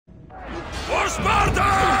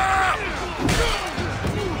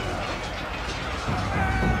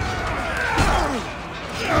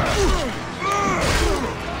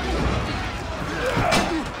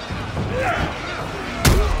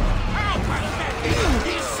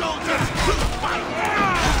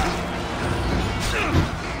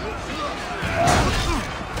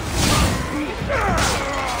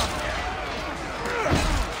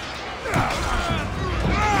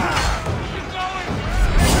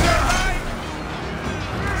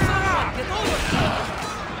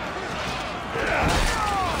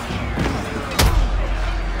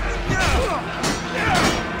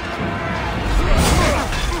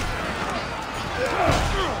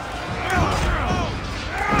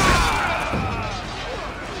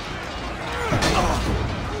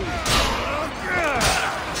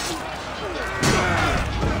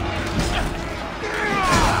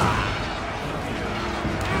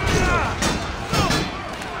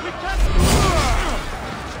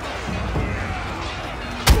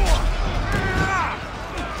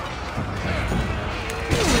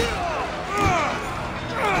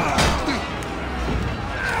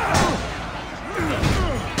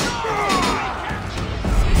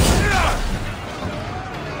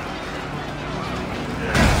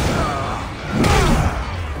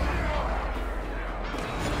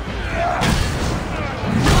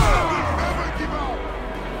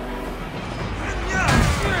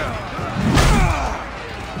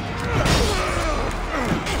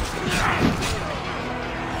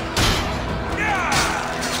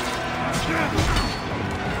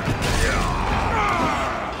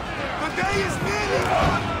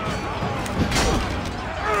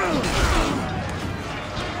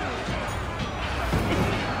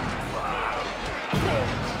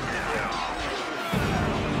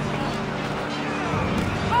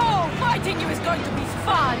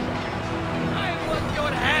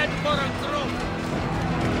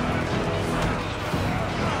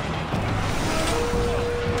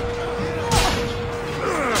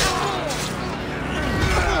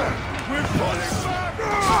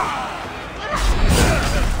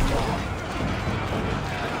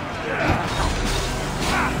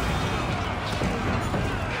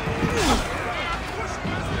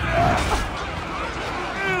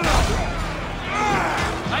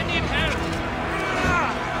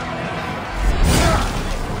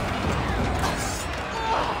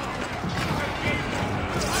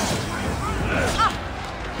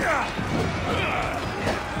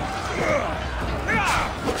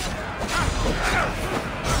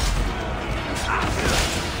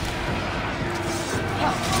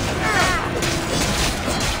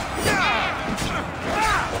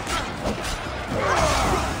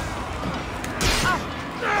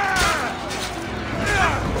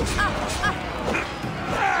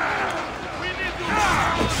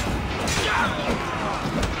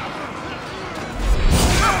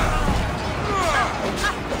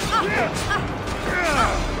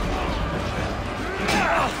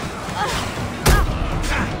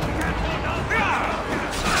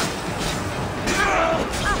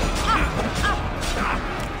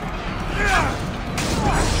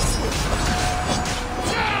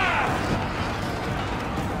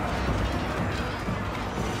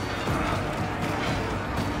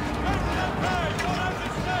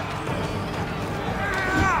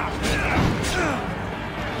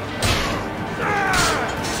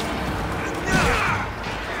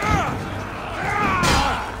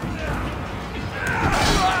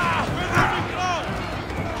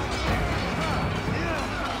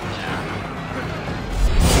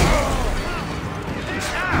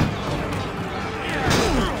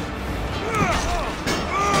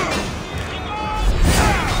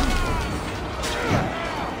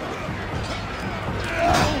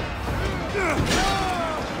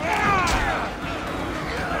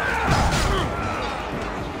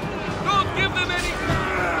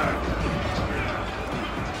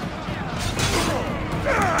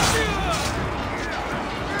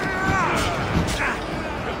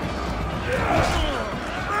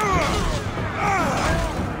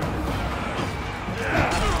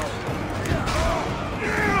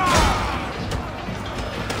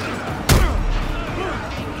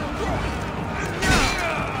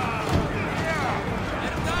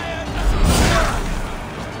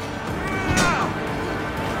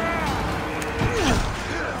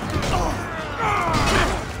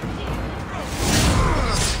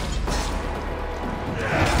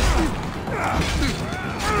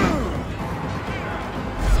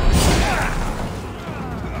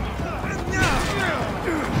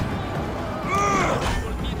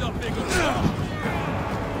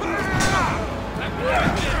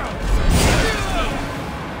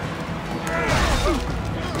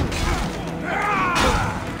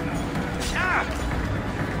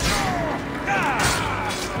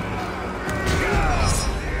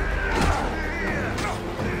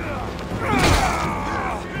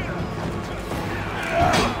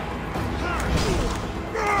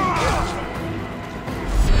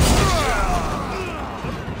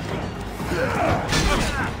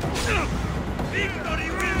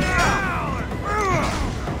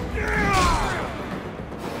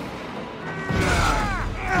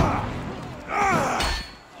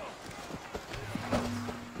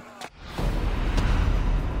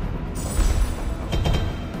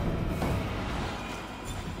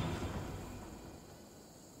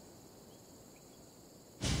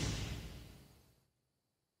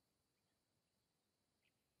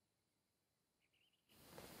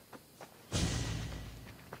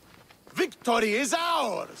victory is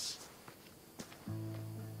ours!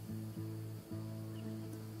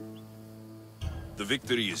 The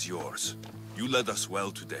victory is yours. You led us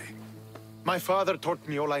well today. My father taught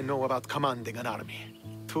me all I know about commanding an army.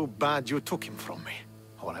 Too bad you took him from me,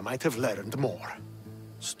 or I might have learned more.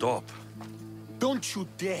 Stop. Don't you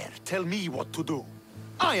dare tell me what to do.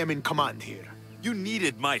 I am in command here. You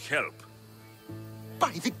needed my help.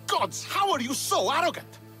 By the gods, how are you so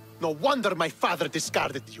arrogant? No wonder my father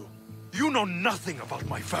discarded you. You know nothing about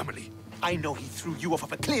my family. I know he threw you off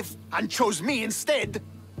of a cliff and chose me instead.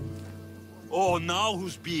 Oh, now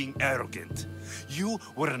who's being arrogant? You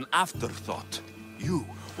were an afterthought. You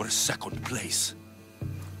were second place.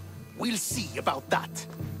 We'll see about that.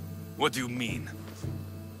 What do you mean?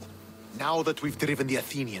 Now that we've driven the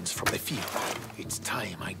Athenians from the field, it's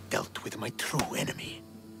time I dealt with my true enemy.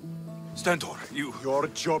 Stentor, you... Your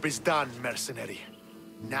job is done, mercenary.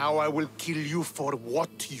 Now I will kill you for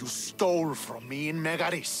what you stole from me in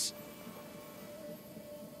Megaris.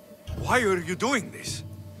 Why are you doing this?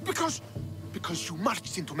 Because you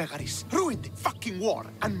marched into Megaris, ruined the fucking war,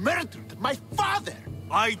 and murdered my father!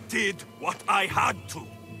 I did what I had to.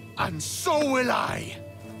 And so will I!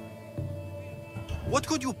 What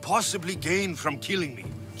could you possibly gain from killing me?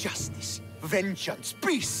 Justice, vengeance,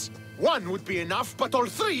 peace! One would be enough, but all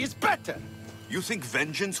three is better! You think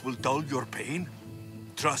vengeance will dull your pain?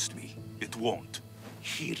 Trust me, it won't.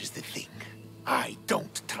 Here's the thing. I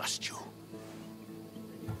don't trust you.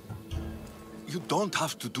 You don't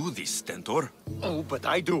have to do this, Stentor. Oh, but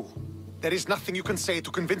I do. There is nothing you can say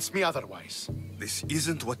to convince me otherwise. This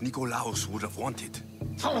isn't what Nikolaos would have wanted.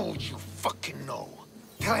 Oh, you fucking know.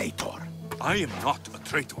 Traitor. I am not a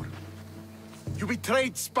traitor. You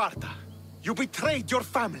betrayed Sparta. You betrayed your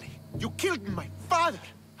family. You killed my father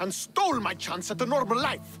and stole my chance at a normal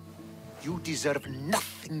life. You deserve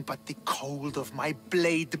nothing but the cold of my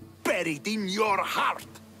blade buried in your heart.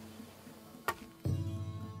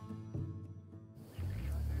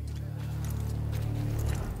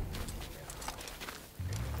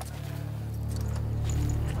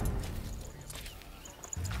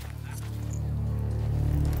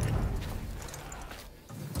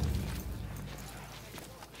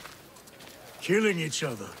 Killing each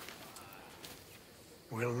other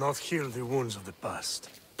will not heal the wounds of the past.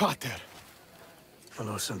 Pater.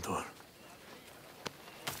 Hello, Centaur.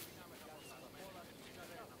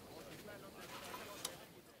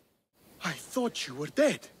 I thought you were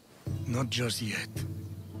dead. Not just yet.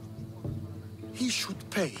 He should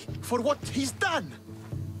pay for what he's done.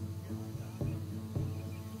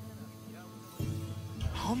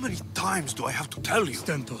 How many times do I have to tell you?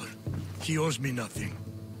 Stentor, he owes me nothing.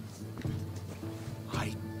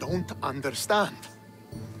 I don't understand.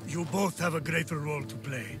 You both have a greater role to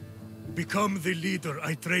play. Become the leader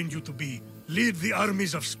I trained you to be. Lead the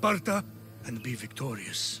armies of Sparta and be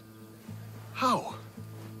victorious. How?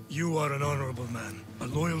 You are an honorable man, a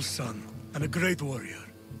loyal son, and a great warrior.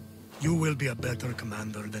 You will be a better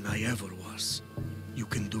commander than I ever was. You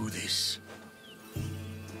can do this.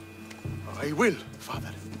 I will,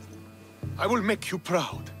 Father. I will make you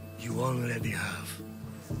proud. You already have.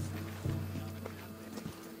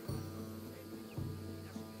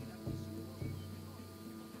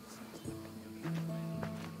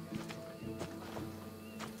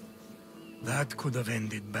 That could have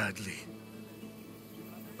ended badly.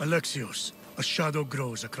 Alexios, a shadow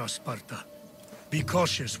grows across Sparta. Be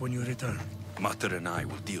cautious when you return. Mater and I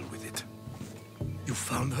will deal with it. You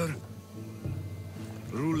found her?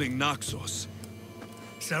 Ruling Naxos.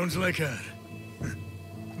 Sounds like her.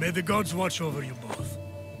 May the gods watch over you both.